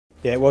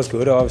Yeah, it was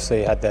good. I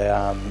obviously had the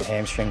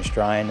hamstring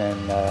strain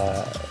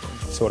and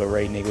sort of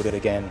re-niggled it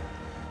again.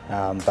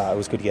 But it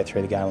was good to get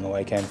through the game on the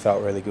weekend.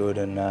 Felt really good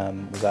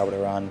and was able to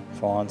run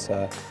fine.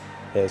 So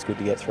yeah, it was good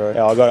to get through.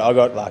 Yeah, I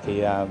got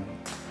lucky and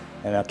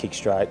I kicked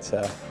straight.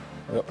 So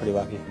I got pretty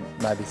lucky.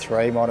 Maybe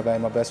 3 might have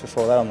been my best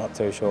before that. I'm not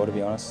too sure, to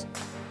be honest.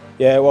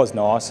 Yeah, it was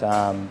nice,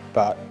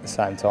 but at the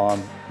same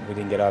time we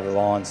didn't get over the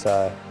line.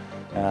 So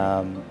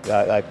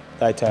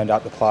they turned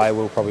up the play.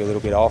 We were probably a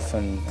little bit off,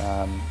 and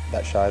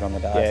that showed on the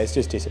day. Yeah, it's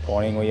just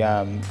disappointing. We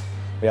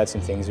had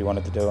some things we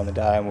wanted to do on the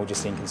day, and we were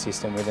just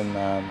inconsistent with them.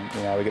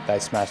 You know, they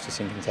smashed us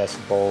in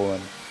contested ball,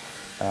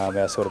 and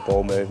our sort of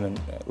ball movement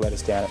let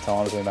us down at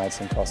times. We made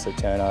some costly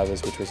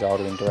turnovers, which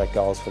resulted in direct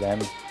goals for them.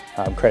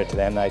 Credit to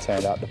them, they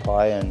turned up to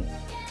play, and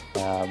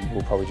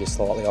we're probably just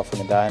slightly off in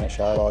the day, and it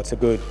showed. Well, it's a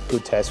good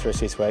test for us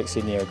this week.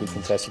 Sydney are a good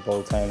contested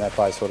ball team. They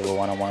play sort of a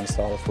one-on-one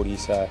style of footy,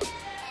 so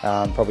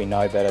probably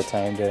no better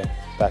team to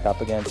back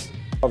up against.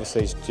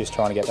 Obviously, just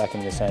trying to get back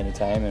into the senior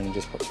team and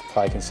just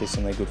play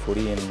consistently good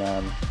footy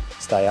and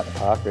stay out the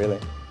park, really.